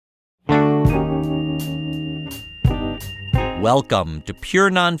Welcome to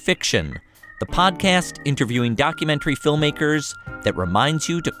Pure Nonfiction, the podcast interviewing documentary filmmakers that reminds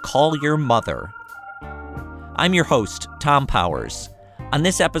you to call your mother. I'm your host, Tom Powers. On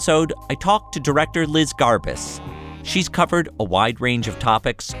this episode, I talk to director Liz Garbus. She's covered a wide range of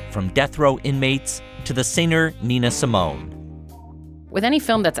topics, from death row inmates to the singer Nina Simone. With any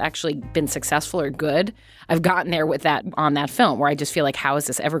film that's actually been successful or good, I've gotten there with that on that film, where I just feel like, how is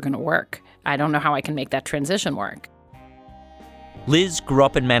this ever going to work? I don't know how I can make that transition work. Liz grew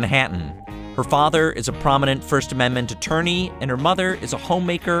up in Manhattan. Her father is a prominent First Amendment attorney, and her mother is a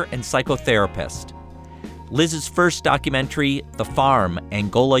homemaker and psychotherapist. Liz's first documentary, The Farm,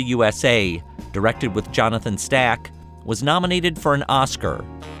 Angola, USA, directed with Jonathan Stack, was nominated for an Oscar.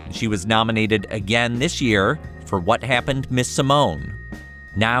 She was nominated again this year for What Happened, Miss Simone.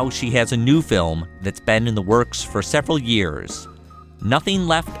 Now she has a new film that's been in the works for several years. Nothing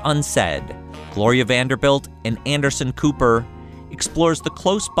Left Unsaid, Gloria Vanderbilt and Anderson Cooper, explores the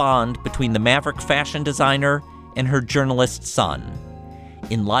close bond between the maverick fashion designer and her journalist son.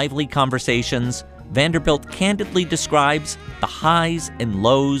 In lively conversations, Vanderbilt candidly describes the highs and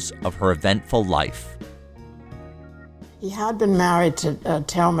lows of her eventful life. He had been married to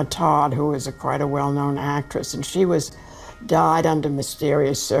Thelma Todd, who was quite a well-known actress, and she died under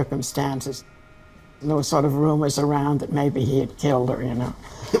mysterious circumstances. And there were sort of rumors around that maybe he had killed her, you know.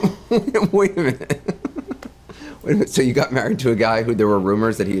 Wait a minute. So you got married to a guy who there were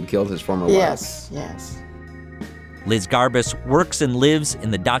rumors that he had killed his former wife? Yes. Liz Garbus works and lives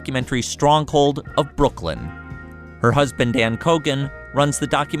in the documentary stronghold of Brooklyn. Her husband, Dan Cogan, runs the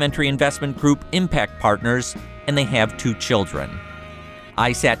documentary investment group Impact Partners, and they have 2 children.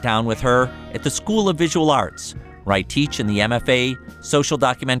 I sat down with her at the School of Visual Arts, where I teach in the MFA Social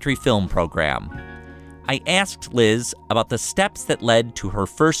Documentary Film program. I asked Liz about the steps that led to her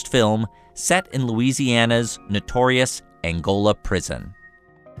first film set in Louisiana's notorious Angola prison.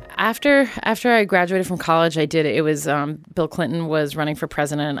 After I graduated from college, it was Bill Clinton was running for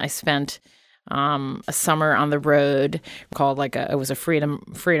president. I spent a summer on the road called it was a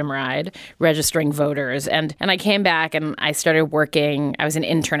freedom ride, registering voters. And I came back and I started working. I was an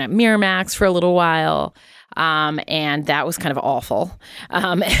intern at Miramax for a little while. And that was kind of awful.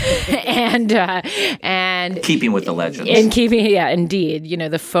 And keeping with the legends. Yeah, indeed. You know,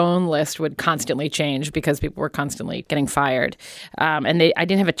 the phone list would constantly change because people were constantly getting fired. And I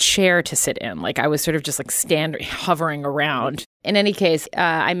didn't have a chair to sit in. I was sort of just hovering around. In any case,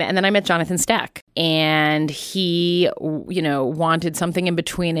 I met Jonathan Stack, and he, wanted something in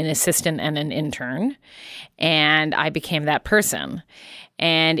between an assistant and an intern, and I became that person.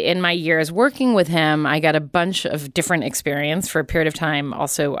 And in my years working with him, I got a bunch of different experience for a period of time.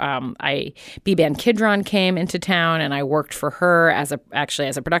 Also, B-Band Kidron came into town, and I worked for her as a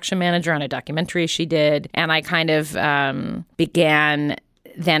production manager on a documentary she did. And I kind of began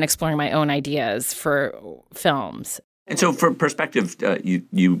then exploring my own ideas for films. And so for perspective,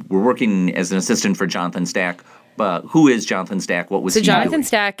 you were working as an assistant for Jonathan Stack. Who is Jonathan Stack? What was he doing? Jonathan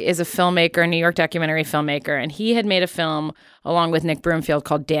Stack is a filmmaker, a New York documentary filmmaker, and he had made a film along with Nick Broomfield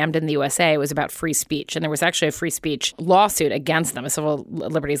called Damned in the USA. It was about free speech, and there was actually a free speech lawsuit against them, a civil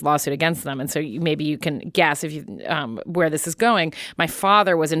liberties lawsuit against them. And so maybe you can guess where this is going. My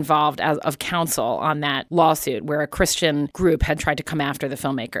father was involved of counsel on that lawsuit, where a Christian group had tried to come after the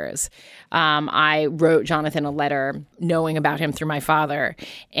filmmakers. I wrote Jonathan a letter knowing about him through my father,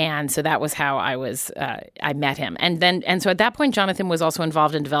 and so that was how I met him. And so at that point, Jonathan was also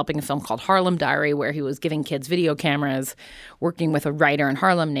involved in developing a film called Harlem Diary, where he was giving kids video cameras, working with a writer in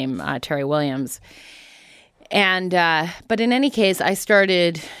Harlem named Terry Williams. And but in any case, I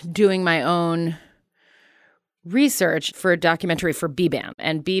started doing my own research for a documentary for B-Band.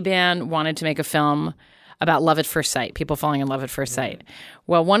 And B-Band wanted to make a film about love at first sight, people falling in love at first sight.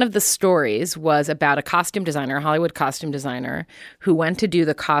 Well, one of the stories was about a costume designer, a Hollywood costume designer, who went to do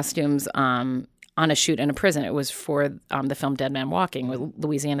the costumes on a shoot in a prison. It was for the film Dead Man Walking with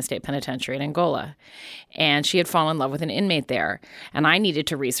Louisiana State Penitentiary in Angola. And she had fallen in love with an inmate there. And I needed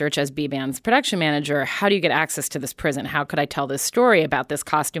to research, as B-Band's production manager, how do you get access to this prison? How could I tell this story about this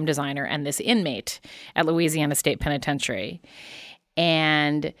costume designer and this inmate at Louisiana State Penitentiary?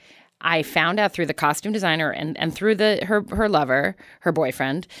 And I found out through the costume designer and through her lover, her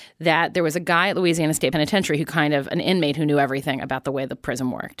boyfriend, that there was a guy at Louisiana State Penitentiary who an inmate who knew everything about the way the prison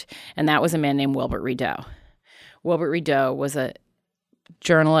worked. And that was a man named Wilbert Rideau. Wilbert Rideau was a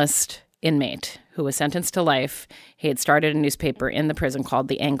journalist, inmate who was sentenced to life. He had started a newspaper in the prison called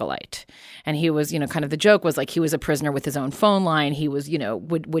The Angelite. And he was, kind of the joke was like he was a prisoner with his own phone line. He was,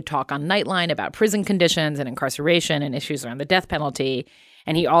 would talk on Nightline about prison conditions and incarceration and issues around the death penalty.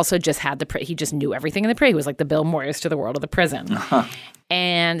 And he also just he just knew everything in the prison. He was like the Bill Moyers to the world of the prison. Uh-huh.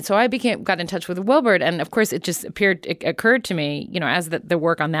 And so I got in touch with Wilbert, and of course it occurred to me, as the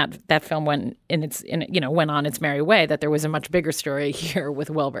work on that film went on its merry way, that there was a much bigger story here with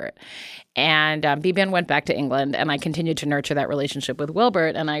Wilbert. And BBN went back to England, and I continued to nurture that relationship with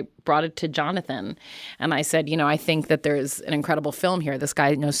Wilbert, and I brought it to Jonathan, and I said, I think that there's an incredible film here. This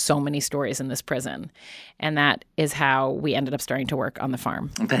guy knows so many stories in this prison, and that is how we ended up starting to work on The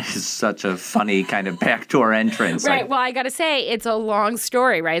Farm. That is such a funny kind of backdoor entrance. Right. Well, I got to say, it's a long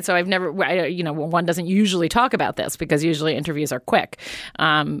story, right? So one doesn't usually talk about this because usually interviews are quick.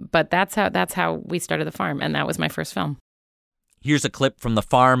 But that's how we started The Farm, and that was my first film. Here's a clip from The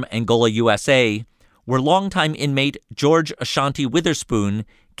Farm, Angola, USA, where longtime inmate George Ashanti Witherspoon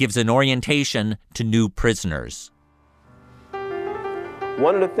gives an orientation to new prisoners.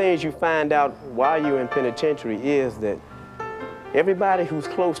 One of the things you find out while you're in penitentiary is that everybody who's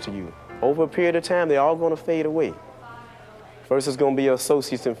close to you, over a period of time, they're all going to fade away. First, it's going to be your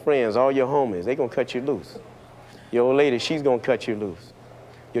associates and friends, all your homies. They're going to cut you loose. Your old lady, she's going to cut you loose.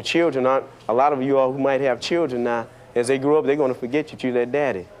 Your children aren't, a lot of you all who might have children now, as they grow up, they're going to forget you're their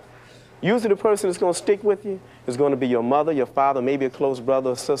daddy. Usually the person that's going to stick with you is going to be your mother, your father, maybe a close brother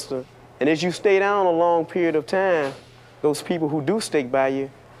or sister. And as you stay down a long period of time, those people who do stick by you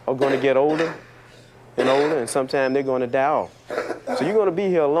are going to get older and older, and sometimes they're going to die off. So you're going to be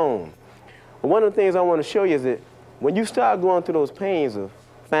here alone. But one of the things I want to show you is that when you start going through those pains of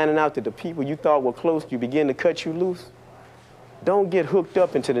finding out that the people you thought were close to you begin to cut you loose, don't get hooked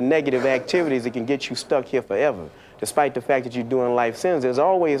up into the negative activities that can get you stuck here forever. Despite the fact that you're doing life sentence, there's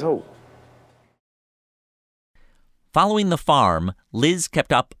always hope. Following The Farm, Liz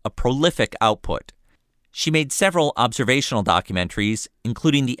kept up a prolific output. She made several observational documentaries,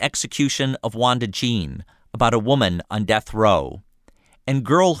 including The Execution of Wanda Jean, about a woman on death row, and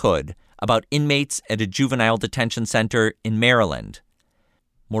Girlhood, about inmates at a juvenile detention center in Maryland.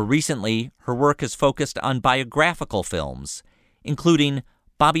 More recently, her work has focused on biographical films, including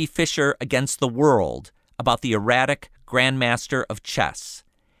Bobby Fischer Against the World, about the erratic grandmaster of chess,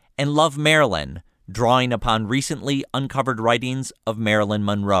 and Love Marilyn, drawing upon recently uncovered writings of Marilyn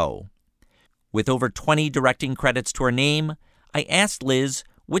Monroe. With over 20 directing credits to her name, I asked Liz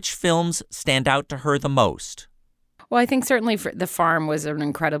which films stand out to her the most. Well, I think certainly The Farm was an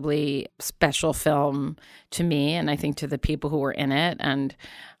incredibly special film to me, and I think to the people who were in it. And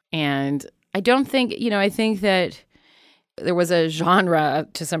I don't think, I think that there was a genre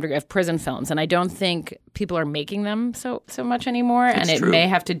to some degree of prison films, and I don't think people are making them so much anymore. That's and it true. may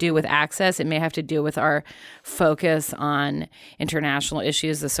have to do with access. It may have to do with our focus on international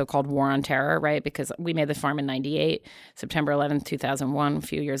issues, the so-called war on terror, right? Because we made The Farm in 98, September 11th, 2001, a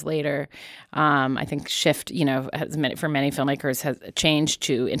few years later. I think shift, for many filmmakers has changed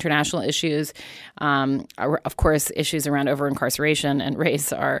to international issues. Of course, issues around over-incarceration and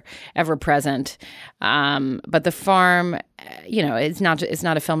race are ever present. But The Farm, it's not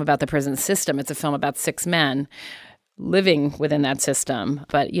a film about the prison system. It's a film about 6 men living within that system.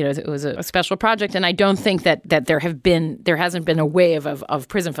 But, it was a special project. And I don't think that there hasn't been a wave of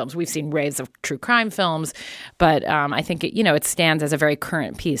prison films. We've seen waves of true crime films, but I think it stands as a very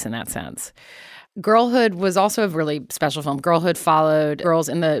current piece in that sense. Girlhood was also a really special film. Girlhood followed girls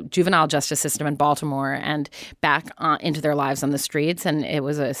in the juvenile justice system in Baltimore and back into their lives on the streets. And it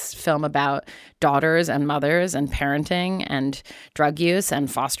was a film about daughters and mothers and parenting and drug use and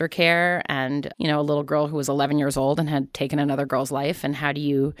foster care and, a little girl who was 11 years old and had taken another girl's life. And how do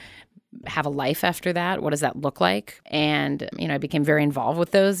you have a life after that? What does that look like? And, I became very involved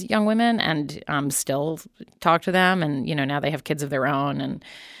with those young women and still talk to them. And, now they have kids of their own. And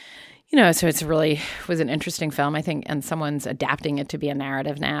so it's really was an interesting film, I think, and someone's adapting it to be a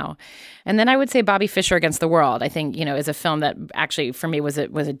narrative now. And then I would say Bobby Fischer Against the World, I think, is a film that actually for me was a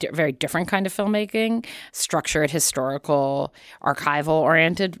very different kind of filmmaking, structured, historical,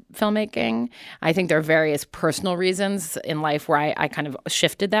 archival-oriented filmmaking. I think there are various personal reasons in life where I kind of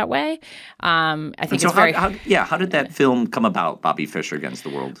shifted that way. I think how did that film come about, Bobby Fischer Against the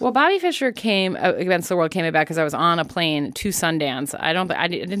World? Well, Bobby Fischer Against the World came about because I was on a plane to Sundance. I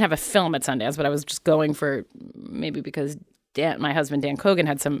didn't have a film at Sundance, but I was just going for maybe because my husband Dan Cogan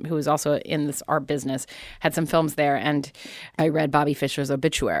who was also in this art business, had some films there, and I read Bobby Fischer's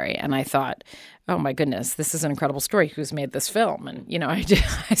obituary, and I thought, oh my goodness, this is an incredible story. Who's made this film? And I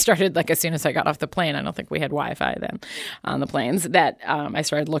started as soon as I got off the plane. I don't think we had Wi-Fi then on the planes. That I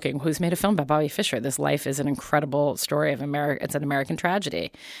started looking, who's made a film about Bobby Fischer? This life is an incredible story of America. It's an American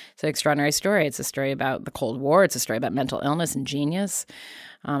tragedy. It's an extraordinary story. It's a story about the Cold War. It's a story about mental illness and genius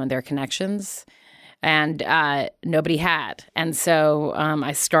and their connections. And nobody had. And so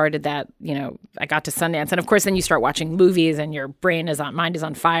I started that, I got to Sundance. And of course, then you start watching movies and your mind is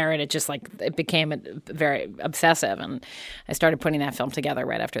on fire. And it just it became very obsessive. And I started putting that film together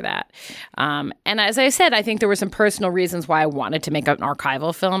right after that. And as I said, I think there were some personal reasons why I wanted to make an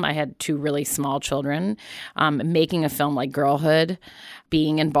archival film. I had 2 really small children. Making a film like Girlhood,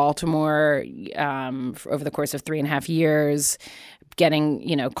 being in Baltimore over the course of 3.5 years, getting,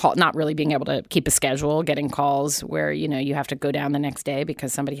 not really being able to keep a schedule, getting calls where, you have to go down the next day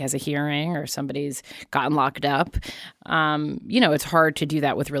because somebody has a hearing or somebody's gotten locked up. It's hard to do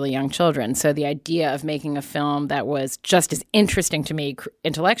that with really young children. So the idea of making a film that was just as interesting to me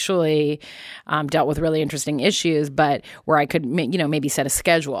intellectually, dealt with really interesting issues, but where I could, maybe set a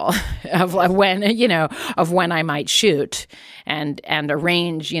schedule of when I might shoot and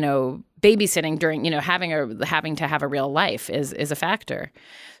arrange, babysitting during, having to have a real life is a factor.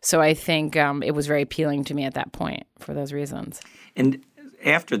 So I think it was very appealing to me at that point for those reasons. And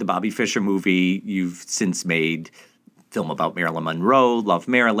after the Bobby Fischer movie, you've since made film about Marilyn Monroe, Love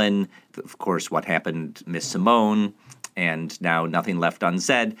Marilyn, of course, What Happened, Miss Simone, and now Nothing Left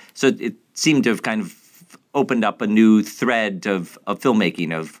Unsaid. So it seemed to have kind of opened up a new thread of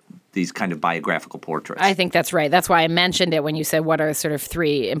filmmaking, of these kind of biographical portraits. I think that's right. That's why I mentioned it when you said what are sort of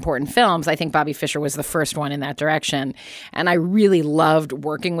 3 important films. I think Bobby Fischer was the first one in that direction. And I really loved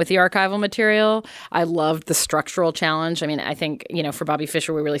working with the archival material. I loved the structural challenge. I mean, I think, for Bobby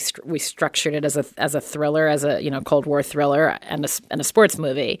Fischer, we structured it as a thriller, as a, Cold War thriller and a sports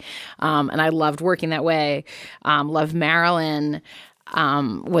movie. And I loved working that way. Love Marilyn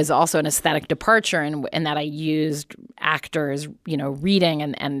was also an aesthetic departure in that I used actors, reading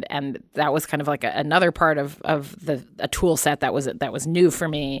and that was kind of like another part of a tool set that was new for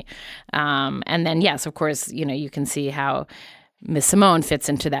me. And then, yes, of course, you can see how Miss Simone fits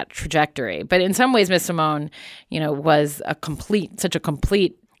into that trajectory. But in some ways, Miss Simone, was such a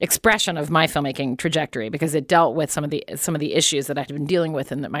complete expression of my filmmaking trajectory because it dealt with some of the issues that I had been dealing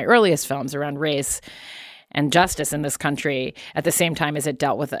with in my earliest films around race and justice in this country, at the same time as it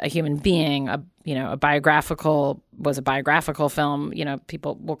dealt with a human being. A biographical film,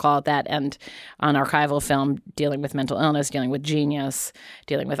 people will call it that, and an archival film dealing with mental illness, dealing with genius,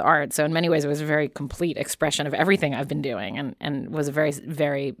 dealing with art. So in many ways, it was a very complete expression of everything I've been doing, and was a very,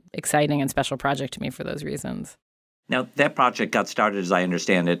 very exciting and special project to me for those reasons. Now, that project got started, as I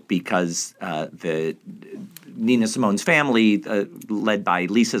understand it, because the Nina Simone's family, led by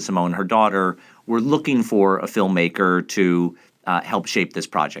Lisa Simone, her daughter, were looking for a filmmaker to help shape this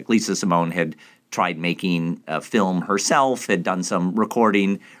project. Lisa Simone had tried making a film herself, had done some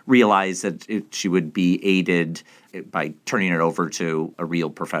recording, realized that she would be aided by turning it over to a real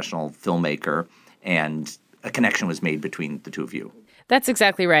professional filmmaker, and a connection was made between the two of you. That's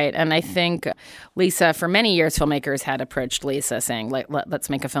exactly right. And I think Lisa, for many years, filmmakers had approached Lisa saying, let's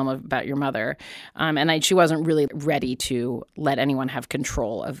make a film about your mother. And she wasn't really ready to let anyone have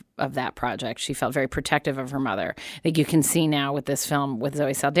control of that project. She felt very protective of her mother. I think you can see now with this film with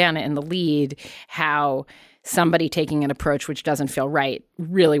Zoe Saldana in the lead how somebody taking an approach which doesn't feel right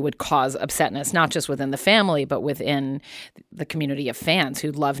really would cause upsetness, not just within the family, but within the community of fans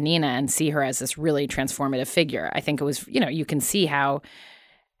who love Nina and see her as this really transformative figure. I think it was, you can see how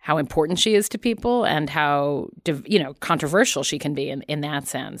important she is to people and how, controversial she can be in that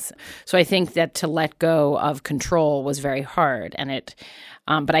sense. So I think that to let go of control was very hard. And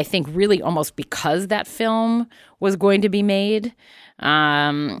but I think really almost because that film was going to be made,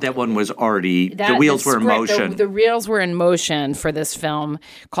 that one was already, the wheels were in motion. The wheels were in motion for this film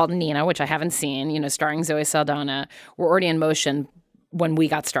called Nina, which I haven't seen, starring Zoe Saldana, were already in motion when we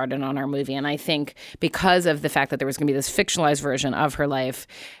got started on our movie. And I think because of the fact that there was going to be this fictionalized version of her life,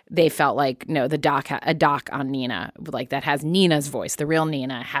 they felt like, no, a doc on Nina, like that has Nina's voice, the real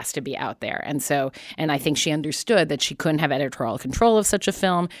Nina has to be out there. And I think she understood that she couldn't have editorial control of such a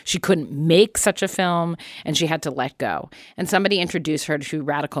film. She couldn't make such a film, and she had to let go. And somebody introduced her to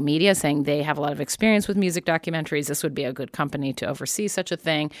Radical Media, saying they have a lot of experience with music documentaries. This would be a good company to oversee such a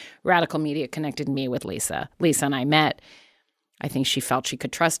thing. Radical Media connected me with Lisa. Lisa and I met. I think she felt she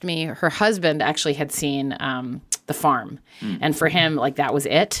could trust me. Her husband actually had seen The Farm. And for him, that was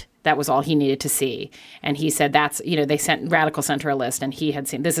it. That was all he needed to see. And he said Radical sent her a list, and he had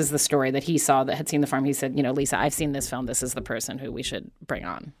seen, this is the story that he saw that had seen the farm. He said, Lisa, I've seen this film. This is the person who we should bring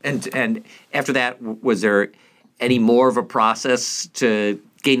on. And after that, was there any more of a process to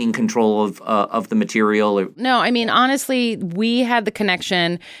gaining control of the material? No, I mean, honestly, we had the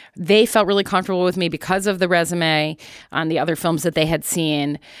connection. They felt really comfortable with me because of the resume on the other films that they had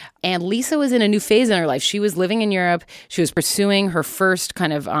seen. And Lisa was in a new phase in her life. She was living in Europe. She was pursuing her first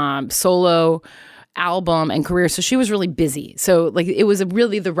kind of solo album and career. So she was really busy. So it was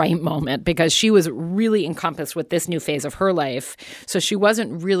really the right moment because she was really encompassed with this new phase of her life. So she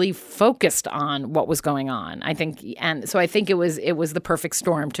wasn't really focused on what was going on, I think. And so I think it was the perfect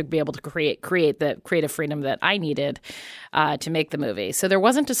storm to be able to create the creative freedom that I needed to make the movie. So there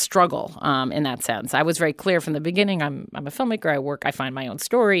wasn't a struggle in that sense. I was very clear from the beginning. I'm a filmmaker. I find my own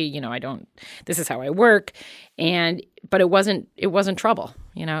story. This is how I work. But it wasn't trouble.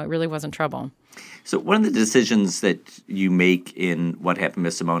 It really wasn't trouble. So one of the decisions that you make in What Happened,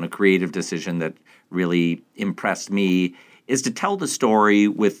 Miss Simone, a creative decision that really impressed me, is to tell the story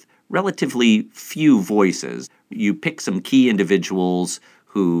with relatively few voices. You pick some key individuals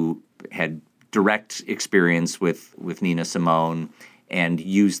who had direct experience with Nina Simone and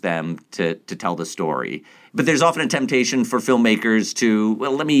use them to tell the story. But there's often a temptation for filmmakers to,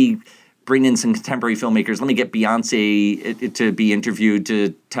 let me bring in some contemporary filmmakers. Let me get Beyonce to be interviewed to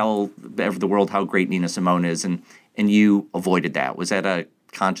tell the world how great Nina Simone is. And you avoided that. Was that a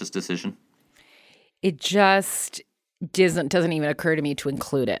conscious decision? It just doesn't even occur to me to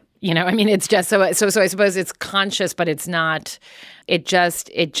include it. It's just so I suppose it's conscious, but it's not. It just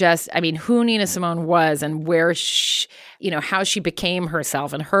who Nina Simone was and where she, how she became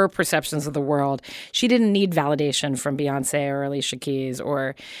herself and her perceptions of the world. She didn't need validation from Beyonce or Alicia Keys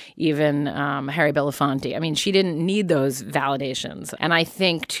or even Harry Belafonte. She didn't need those validations. And I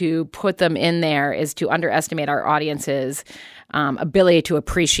think to put them in there is to underestimate our audience's ability to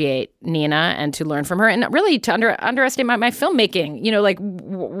appreciate Nina and to learn from her, and really to underestimate my filmmaking.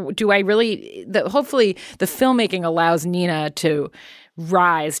 Do I really? Hopefully, the filmmaking allows Nina to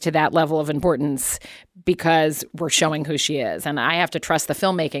rise to that level of importance because we're showing who she is, and I have to trust the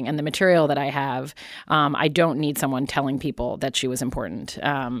filmmaking and the material that I have. I don't need someone telling people that she was important,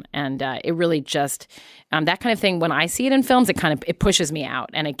 and it really just that kind of thing. When I see it in films, it pushes me out,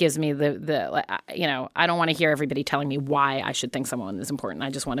 and it gives me the I don't want to hear everybody telling me why I should think someone is important.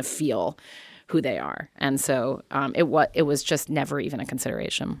 I just want to feel who they are, and so it was just never even a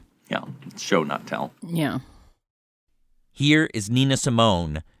consideration. Yeah, show not tell. Yeah. Here is Nina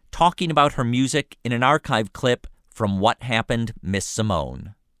Simone talking about her music in an archive clip from What Happened, Miss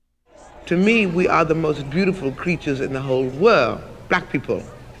Simone. To me, we are the most beautiful creatures in the whole world, black people.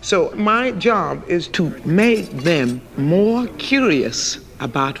 So my job is to make them more curious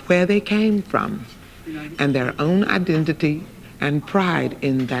about where they came from and their own identity and pride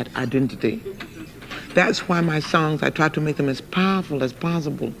in that identity. That's why my songs, I try to make them as powerful as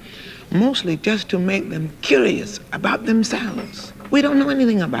possible, mostly just to make them curious about themselves. We don't know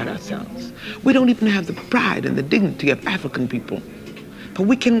anything about ourselves. We don't even have the pride and the dignity of African people. But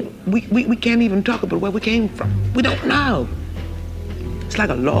we can't even talk about where we came from. We don't know. It's like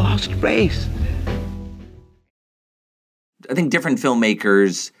a lost race. I think different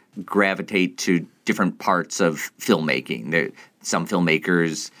filmmakers gravitate to different parts of filmmaking. Some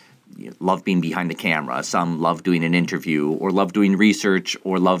filmmakers love being behind the camera. Some love doing an interview or love doing research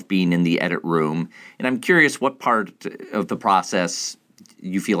or love being in the edit room. And I'm curious what part of the process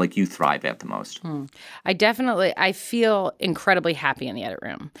you feel like you thrive at the most? I feel incredibly happy in the edit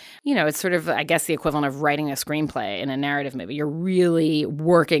room. It's sort of, I guess, the equivalent of writing a screenplay in a narrative movie. You're really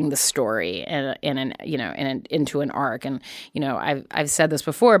working the story into an arc. And, I've said this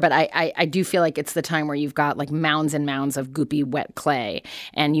before, but I do feel like it's the time where you've got like mounds and mounds of goopy, wet clay.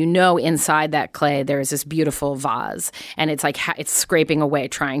 And inside that clay, there is this beautiful vase. And it's like, it's scraping away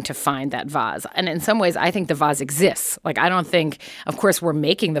trying to find that vase. And in some ways, I think the vase exists. Like, I don't think, of course, we're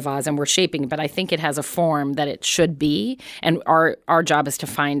making the vase and we're shaping it, but I think it has a form that it should be, and our job is to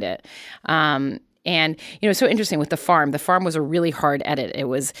find it. And, so interesting with The Farm. The Farm was a really hard edit. It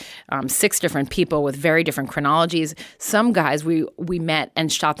was 6 different people with very different chronologies. Some guys we met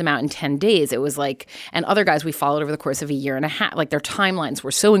and shot them out in 10 days. It was and other guys we followed over the course of a year and a half. Like, their timelines were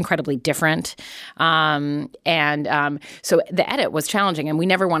so incredibly different. So the edit was challenging, and we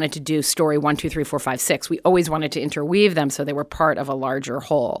never wanted to do story 1, 2, 3, 4, 5, 6. We always wanted to interweave them so they were part of a larger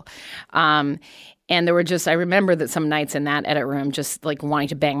whole. And there were I remember that some nights in that edit room just like wanting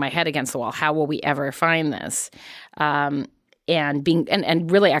to bang my head against the wall. How will we ever find this? And and being and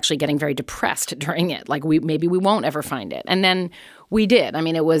really actually getting very depressed during it. Like maybe we won't ever find it. And then we did. I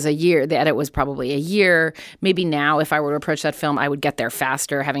mean, it was a year. The edit was probably a year. Maybe now, if I were to approach that film, I would get there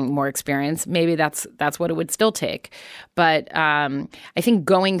faster, having more experience. Maybe that's what it would still take. But I think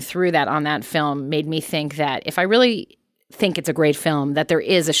going through that on that film made me think that if I really think it's a great film, that there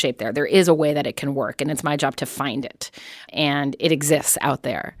is a shape there. There is a way that it can work, and it's my job to find it. And it exists out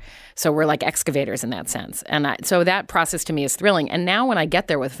there. So we're like excavators in that sense. And so that process to me is thrilling. And now when I get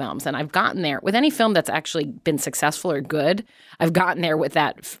there with films, and I've gotten there with any film that's actually been successful or good, I've gotten there with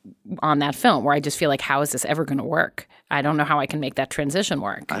that on that film where I just feel like, how is this ever going to work? I don't know how I can make that transition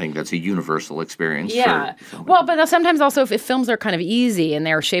work. I think that's a universal experience. Yeah. Well, but sometimes also if films are kind of easy and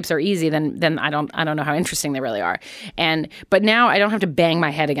their shapes are easy, then I don't know how interesting they really are. But now I don't have to bang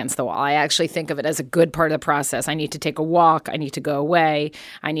my head against the wall. I actually think of it as a good part of the process. I need to take a walk. I need to go away.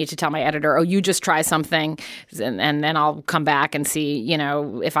 I need to tell my editor, oh, you just try something, and then I'll come back and see,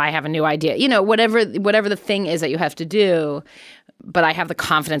 if I have a new idea. Whatever the thing is that you have to do. But I have the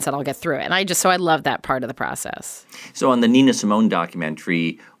confidence that I'll get through it. And I love that part of the process. So on the Nina Simone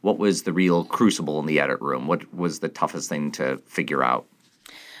documentary, what was the real crucible in the edit room? What was the toughest thing to figure out?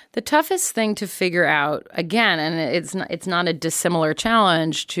 The toughest thing to figure out, again, and it's not a dissimilar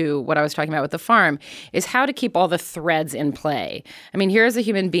challenge to what I was talking about with The Farm, is how to keep all the threads in play. I mean, here's a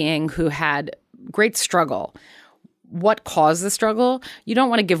human being who had great struggle. What caused the struggle? You don't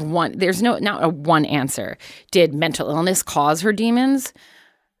want to give one. There's not a one answer. Did mental illness cause her demons?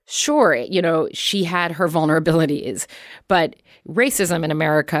 Sure, she had her vulnerabilities, but racism in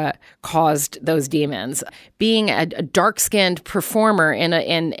America caused those demons. Being a dark-skinned performer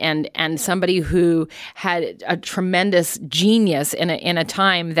and somebody who had a tremendous genius in a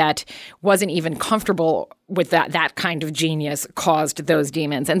time that wasn't even comfortable with that kind of genius caused those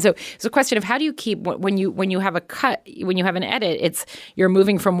demons. And so it's a question of how do you keep when you have a cut, when you have an edit, you're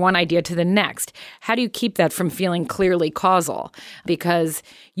moving from one idea to the next. How do you keep that from feeling clearly causal? Because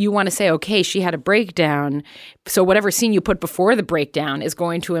you want to say, okay, she had a breakdown, so whatever scene you put before the breakdown is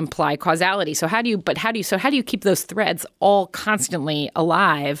going to imply causality. So how do you keep those threads all constantly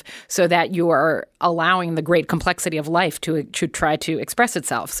alive so that you are allowing the great complexity of life to try to express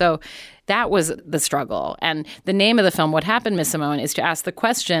itself? So that was the struggle. And the name of the film, What Happened, Miss Simone, is to ask the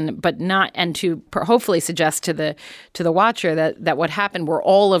question, but not, and to hopefully suggest to the watcher that what happened were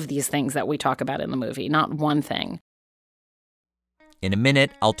all of these things that we talk about in the movie, not one thing. In a minute,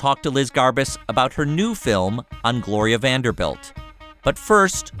 I'll talk to Liz Garbus about her new film on Gloria Vanderbilt. But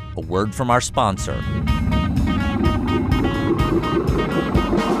first, a word from our sponsor.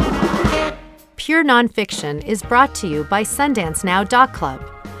 Pure Nonfiction is brought to you by Sundance Now Doc Club.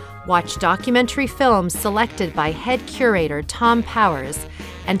 Watch documentary films selected by head curator Tom Powers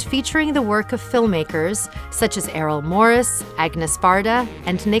and featuring the work of filmmakers such as Errol Morris, Agnes Varda,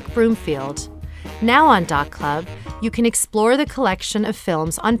 and Nick Broomfield. Now on Doc Club, you can explore the collection of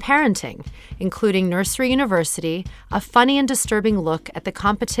films on parenting, including Nursery University, a funny and disturbing look at the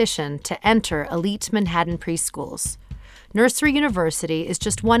competition to enter elite Manhattan preschools. Nursery University is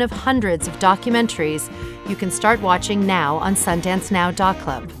just one of hundreds of documentaries you can start watching now on Sundance Now Doc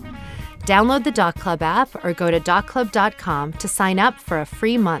Club. Download the Doc Club app or go to DocClub.com to sign up for a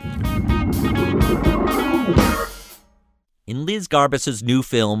free month. In Liz Garbus's new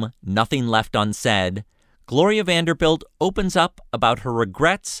film, Nothing Left Unsaid, Gloria Vanderbilt opens up about her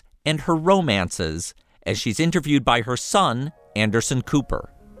regrets and her romances as she's interviewed by her son, Anderson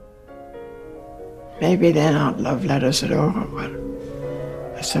Cooper. Maybe they're not love letters at all, but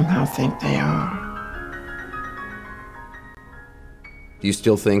I somehow think they are. Do you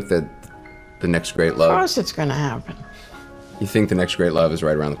still think that the next great love... Of course it's going to happen. You think the next great love is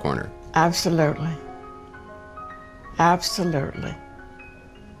right around the corner? Absolutely. Absolutely.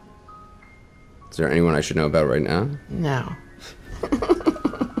 Is there anyone I should know about right now? No.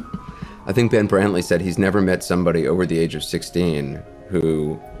 I think Ben Brantley said he's never met somebody over the age of 16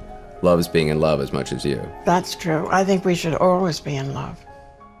 who loves being in love as much as you. That's true. I think we should always be in love.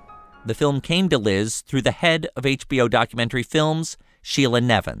 The film came to Liz through the head of HBO documentary films, Sheila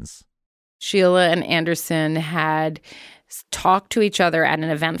Nevins. Sheila and Anderson had talked to each other at an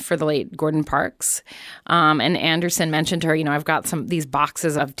event for the late Gordon Parks. And Anderson mentioned to her, I've got these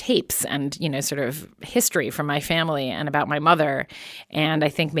boxes of tapes and, sort of history from my family and about my mother. And I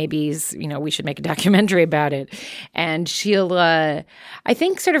think maybe, we should make a documentary about it. And Sheila, I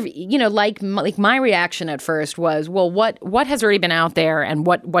think sort of, like my reaction at first was, well, what has already been out there and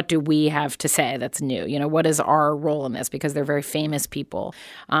what do we have to say that's new? What is our role in this? Because they're very famous people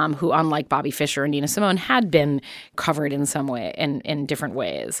who, unlike Bobby Fischer and Nina Simone, had been covered in in some way, in different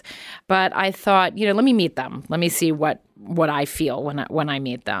ways. But I thought, let me meet them. Let me see what I feel when I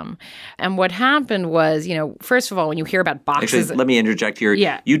meet them. And what happened was, first of all, when you hear about boxes... Actually, let me interject here.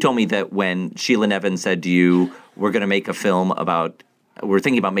 Yeah. You told me that when Sheila Nevin said to you, we're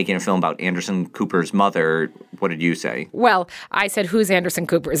thinking about making a film about Anderson Cooper's mother, what did you say? Well, I said, who's Anderson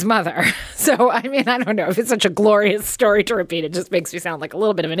Cooper's mother? So, I don't know if it's such a glorious story to repeat. It just makes me sound like a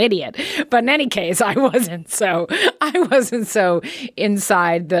little bit of an idiot. But in any case, I wasn't so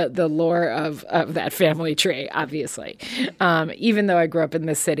inside the lore of that family tree, obviously. Even though I grew up in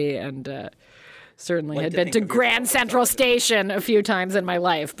this city and certainly had been to Grand Central Station a few times in my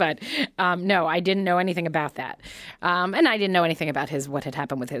life. But no, I didn't know anything about that. And I didn't know anything about what had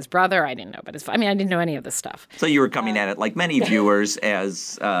happened with his brother. I didn't know about I didn't know any of this stuff. So you were coming at it like many viewers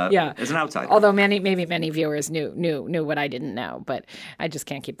as an outsider. Although many viewers knew what I didn't know, but I just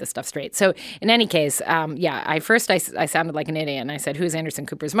can't keep this stuff straight. So in any case, I sounded like an idiot and I said, who's Anderson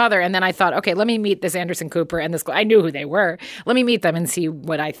Cooper's mother? And then I thought, okay, let me meet this Anderson Cooper and this, I knew who they were. Let me meet them and see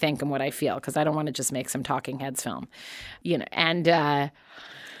what I think and what I feel, because I don't want to just make some talking heads film, and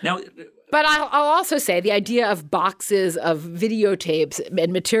now. But I'll also say the idea of boxes of videotapes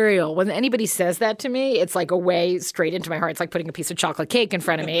and material, when anybody says that to me, it's like a way straight into my heart. It's like putting a piece of chocolate cake in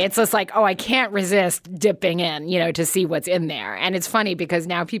front of me. It's just like, oh, I can't resist dipping in, to see what's in there. And it's funny because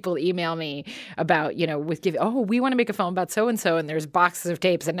now people email me about, we want to make a film about so-and-so, and there's boxes of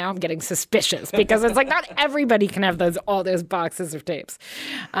tapes. And now I'm getting suspicious because it's like not everybody can have all those boxes of tapes.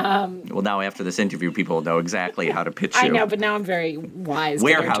 Well, now after this interview, people know exactly how to pitch you. I know, but now I'm very wise.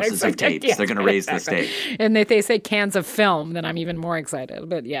 Warehouses of tapes. Yes, they're going to raise the stake. And if they say cans of film, then I'm even more excited.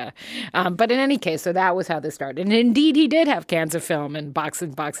 But yeah. But in any case, so that was how this started. And indeed, he did have cans of film and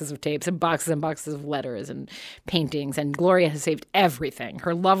boxes of tapes and boxes of letters and paintings. And Gloria has saved everything.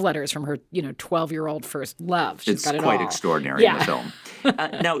 Her love letters from her, 12-year-old first love. She's got it quite all. Extraordinary in the film.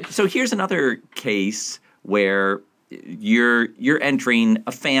 Now, so here's another case where you're entering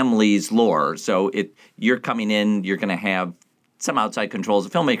a family's lore. So you're coming in, you're going to have some outside control as a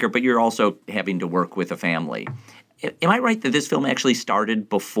filmmaker, but you're also having to work with a fammy. Am I right that this film actually started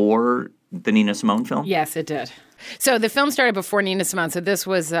before the Nina Simone film? Yes, it did. So the film started before Nina Simone. So this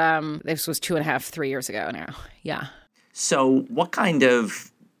was 2.5, 3 years ago now. Yeah. So what kind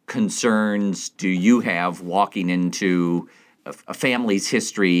of concerns do you have walking into a family's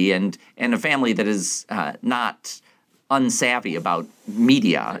history and a family that is not unsavvy about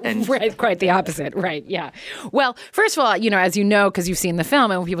media? And right, quite the opposite. Right, yeah. Well, first of all, as you know, because you've seen the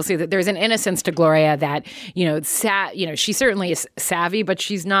film, and when people see that there's an innocence to Gloria that, she certainly is savvy, but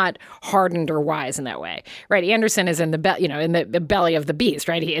she's not hardened or wise in that way. Right, Anderson is in the belly of the beast,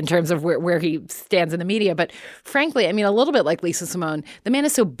 right, in terms of where he stands in the media. But frankly, a little bit like Lisa Simone, the man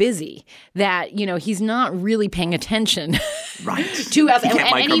is so busy that, he's not really paying attention right. to us. He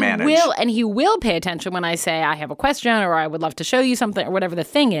can't micromanage. And he will pay attention when I say, I have a question, or I would love to show you something, or whatever the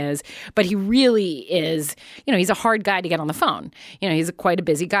thing is. But he really is, he's a hard guy to get on the phone. He's quite a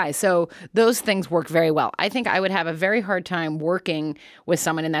busy guy. So those things work very well. I think I would have a very hard time working with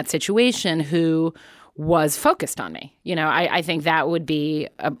someone in that situation who was focused on me. I think that would be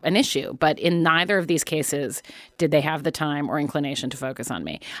an issue. But in neither of these cases did they have the time or inclination to focus on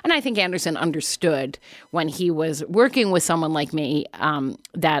me. And I think Anderson understood when he was working with someone like me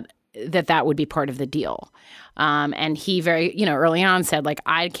that would be part of the deal. And he very, early on said, like,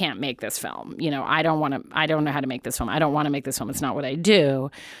 I can't make this film. I don't know how to make this film. I don't want to make this film. It's not what I do.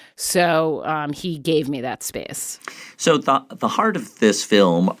 So he gave me that space. So the heart of this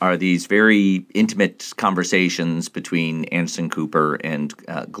film are these very intimate conversations between Anderson Cooper and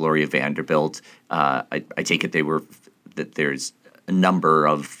Gloria Vanderbilt. I take it that there's a number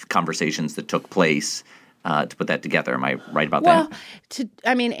of conversations that took place to put that together. Am I right about that?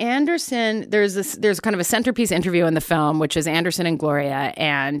 Anderson, there's kind of a centerpiece interview in the film, which is Anderson and Gloria,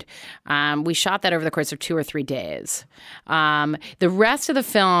 and we shot that over the course of 2 or 3 days. The rest of the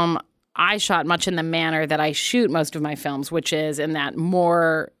film, I shot much in the manner that I shoot most of my films, which is in that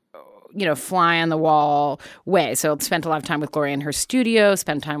more fly on the wall way. So spent a lot of time with Gloria in her studio,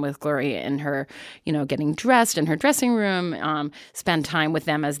 spent time with Gloria in her, getting dressed in her dressing room, spend time with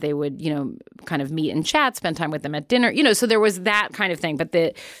them as they would, kind of meet and chat, spend time with them at dinner, so there was that kind of thing. But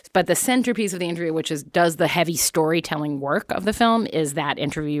the centerpiece of the interview, which does the heavy storytelling work of the film, is that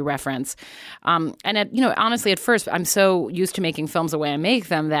interview reference. Honestly, at first, I'm so used to making films the way I make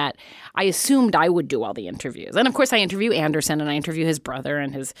them that I assumed I would do all the interviews. And of course, I interview Anderson and I interview his brother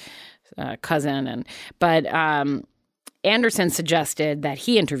and his cousin, but Anderson suggested that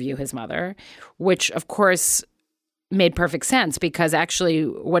he interview his mother, which of course made perfect sense, because actually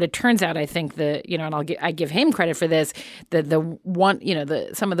what it turns out, I think and I give him credit for this,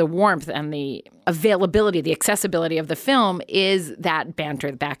 some of the warmth and the availability, the accessibility of the film is that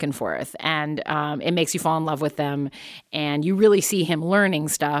banter back and forth. And it makes you fall in love with them. And you really see him learning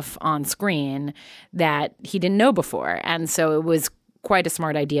stuff on screen that he didn't know before. And so it was quite a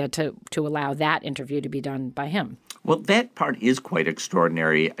smart idea to allow that interview to be done by him. Well, that part is quite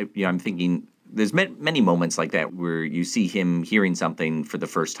extraordinary. I'm thinking there's many moments like that where you see him hearing something for the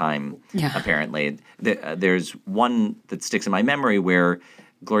first time, apparently. There's one that sticks in my memory where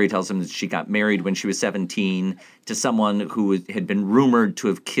Gloria tells him that she got married when she was 17 to someone who had been rumored to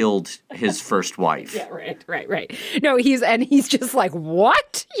have killed his first wife. Yeah, right. No, he's just like,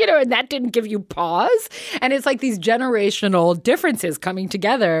 what? And that didn't give you pause? And it's like these generational differences coming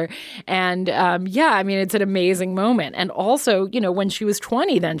together. And it's an amazing moment. And also, when she was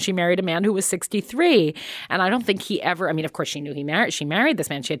 20, then she married a man who was 63. And I don't think he ever, of course she knew she married this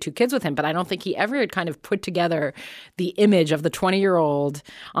man. She had 2 kids with him, but I don't think he ever had kind of put together the image of the 20-year-old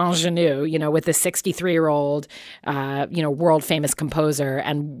ingenue, with the 63-year-old, world famous composer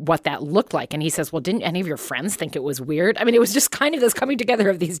and what that looked like. And he says, well, didn't any of your friends think it was weird? It was just kind of this coming together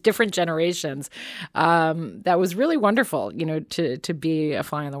of these different generations. That was really wonderful, to be a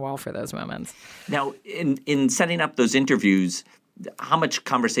fly on the wall for those moments. Now, in setting up those interviews, how much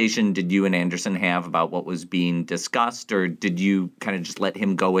conversation did you and Anderson have about what was being discussed, or did you kind of just let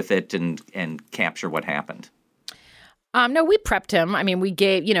him go with it and capture what happened? No, we prepped him. We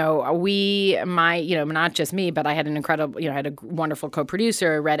gave, not just me, but I had an incredible, I had a wonderful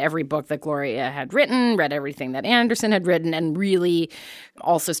co-producer, read every book that Gloria had written, read everything that Anderson had written, and really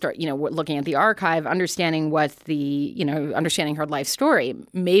also start, looking at the archive, understanding understanding her life story.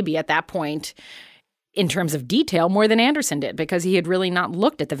 Maybe at that point, in terms of detail, more than Anderson did, because he had really not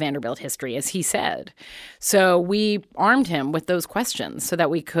looked at the Vanderbilt history, as he said. So we armed him with those questions so that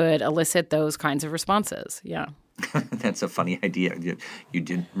we could elicit those kinds of responses. Yeah. That's a funny idea. You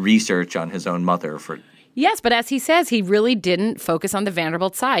did research on his own mother for... Yes, but as he says, he really didn't focus on the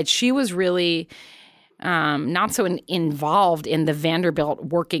Vanderbilt side. She was really not so involved in the Vanderbilt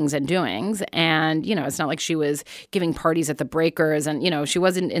workings and doings. And, it's not like she was giving parties at the Breakers and, she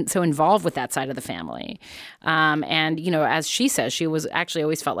wasn't so involved with that side of the family. And, as she says, she was actually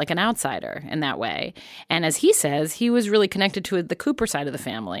always felt like an outsider in that way. And as he says, he was really connected to the Cooper side of the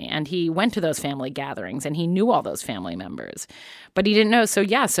family. And he went to those family gatherings and he knew all those family members. But he didn't know. So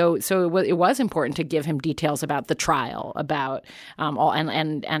it was important to give him details about the trial, about all,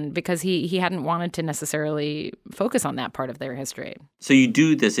 and because he hadn't wanted to necessarily focus on that part of their history. So you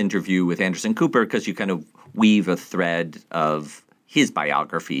do this interview with Anderson Cooper because you kind of weave a thread of his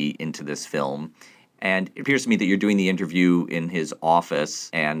biography into this film. And it appears to me that you're doing the interview in his office,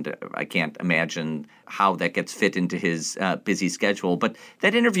 and I can't imagine how that gets fit into his busy schedule. But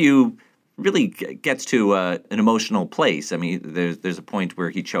that interview really gets to an emotional place. There's a point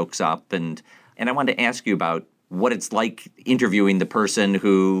where he chokes up, and I wanted to ask you about what it's like interviewing the person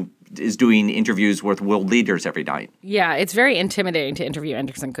who is doing interviews with world leaders every night. Yeah, it's very intimidating to interview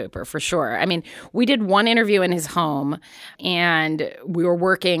Anderson Cooper, for sure. We did one interview in his home, and we were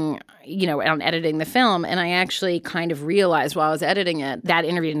working, on editing the film, and I actually kind of realized while I was editing it, that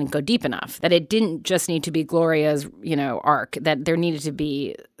interview didn't go deep enough, that it didn't just need to be Gloria's, arc, that there needed to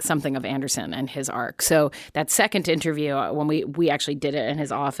be something of Anderson and his arc. So that second interview, when we actually did it in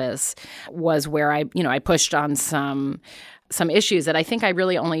his office, was where I pushed on some issues that I think I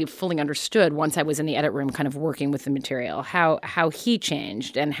really only fully understood once I was in the edit room kind of working with the material, how he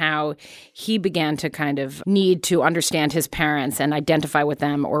changed and how he began to kind of need to understand his parents and identify with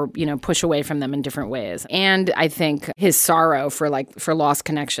them or, push away from them in different ways. And I think his sorrow for lost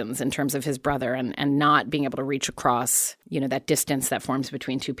connections in terms of his brother and not being able to reach across, that distance that forms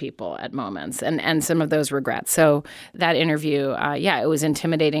between two people at moments and some of those regrets. So that interview, it was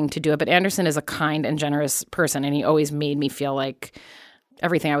intimidating to do it. But Anderson is a kind and generous person, and he always made me feel like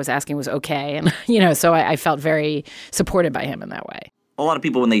everything I was asking was okay. And, so I felt very supported by him in that way. A lot of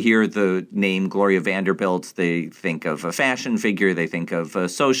people, when they hear the name Gloria Vanderbilt, they think of a fashion figure, they think of a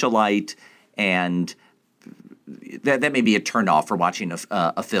socialite, and that may be a turnoff for watching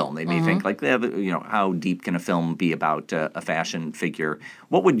a film. They may think, how deep can a film be about a fashion figure?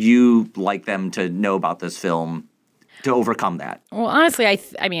 What would you like them to know about this film to overcome that? Well, honestly,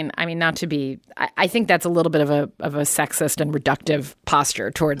 I mean, not to be. I think that's a little bit of a sexist and reductive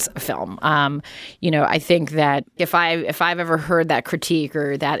posture towards a film. I think that if I've ever heard that critique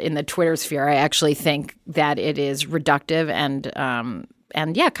or that in the Twitter sphere, I actually think that it is reductive and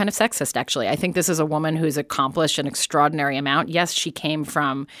yeah, kind of sexist, actually. I think this is a woman who's accomplished an extraordinary amount. Yes, she came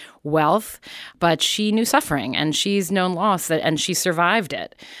from wealth, but she knew suffering and she's known loss and she survived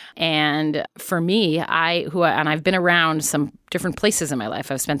it. And for me, I've been around some different places in my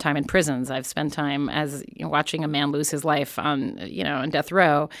life. I've spent time in prisons. I've spent time watching a man lose his life on death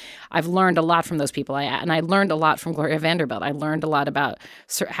row. I've learned a lot from those people. And I learned a lot from Gloria Vanderbilt. I learned a lot about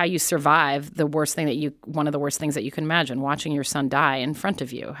how you survive one of the worst things that you can imagine, watching your son die in front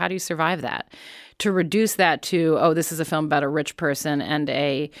of you. How do you survive that? To reduce that to, this is a film about a rich person and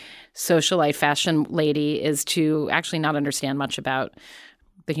a socialite fashion lady is to actually not understand much about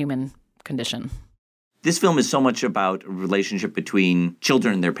the human condition. This film is so much about a relationship between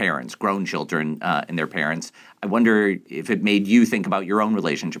children and their parents, grown children and their parents. I wonder if it made you think about your own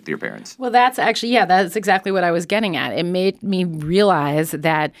relationship with your parents. Well, that's exactly what I was getting at. It made me realize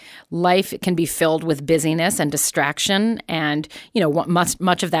that life can be filled with busyness and distraction, and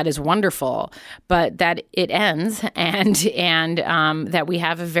much of that is wonderful, but that it ends, and that we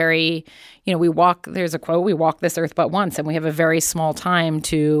have a very there's a quote, we walk this earth but once, and we have a very small time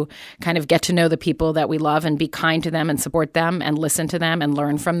to kind of get to know the people that we love and be kind to them and support them and listen to them and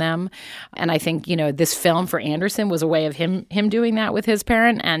learn from them. And I think, this film for Anderson was a way of him doing that with his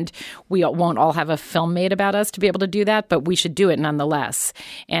parent. And we won't all have a film made about us to be able to do that, but we should do it nonetheless.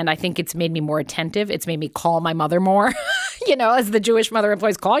 And I think it's made me more attentive. It's made me call my mother more, as the Jewish mother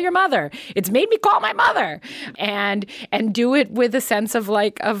employs, call your mother. It's made me call my mother and do it with a sense of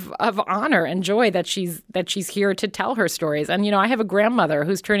honor and joy that she's here to tell her stories. And, I have a grandmother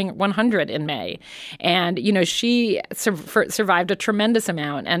who's turning 100 in May. And, she survived a tremendous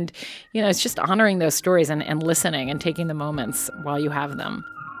amount. And, it's just honoring those stories and listening and taking the moments while you have them.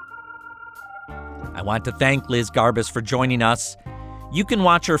 I want to thank Liz Garbus for joining us. You can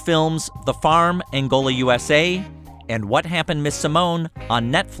watch her films The Farm, Angola, USA, and What Happened, Miss Simone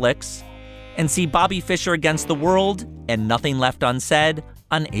on Netflix, and see Bobby Fischer Against the World and Nothing Left Unsaid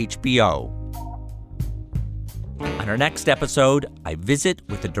on HBO. On our next episode, I visit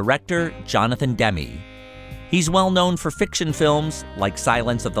with the director Jonathan Demme. He's well known for fiction films like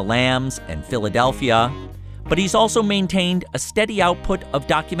Silence of the Lambs and Philadelphia, but he's also maintained a steady output of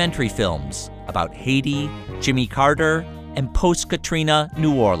documentary films about Haiti, Jimmy Carter, and post-Katrina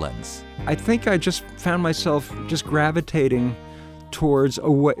New Orleans. I think I just found myself just gravitating towards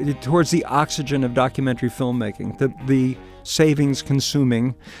the oxygen of documentary filmmaking, the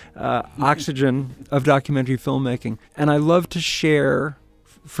savings-consuming oxygen of documentary filmmaking. And I love to share,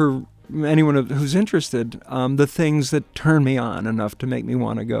 for anyone who's interested, the things that turn me on enough to make me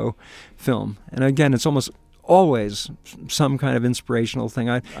want to go film. And again, it's almost always some kind of inspirational thing.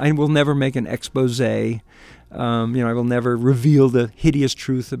 I will never make an expose. I will never reveal the hideous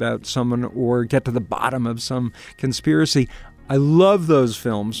truth about someone or get to the bottom of some conspiracy. I love those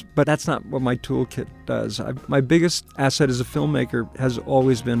films, but that's not what my toolkit does. My biggest asset as a filmmaker has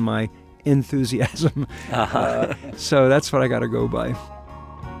always been my enthusiasm. So that's what I got to go by.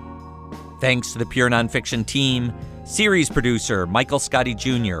 Thanks to the Pure Nonfiction team, series producer Michael Scotti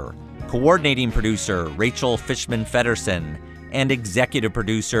Jr., coordinating producer Rachel Fishman-Feddersen, and executive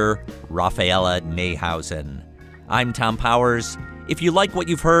producer Rafaela Nehausen. I'm Tom Powers. If you like what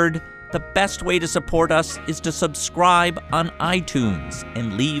you've heard, the best way to support us is to subscribe on iTunes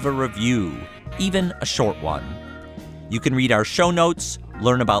and leave a review, even a short one. You can read our show notes,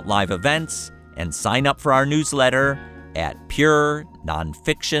 learn about live events, and sign up for our newsletter at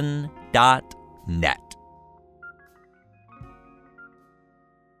purenonfiction.net.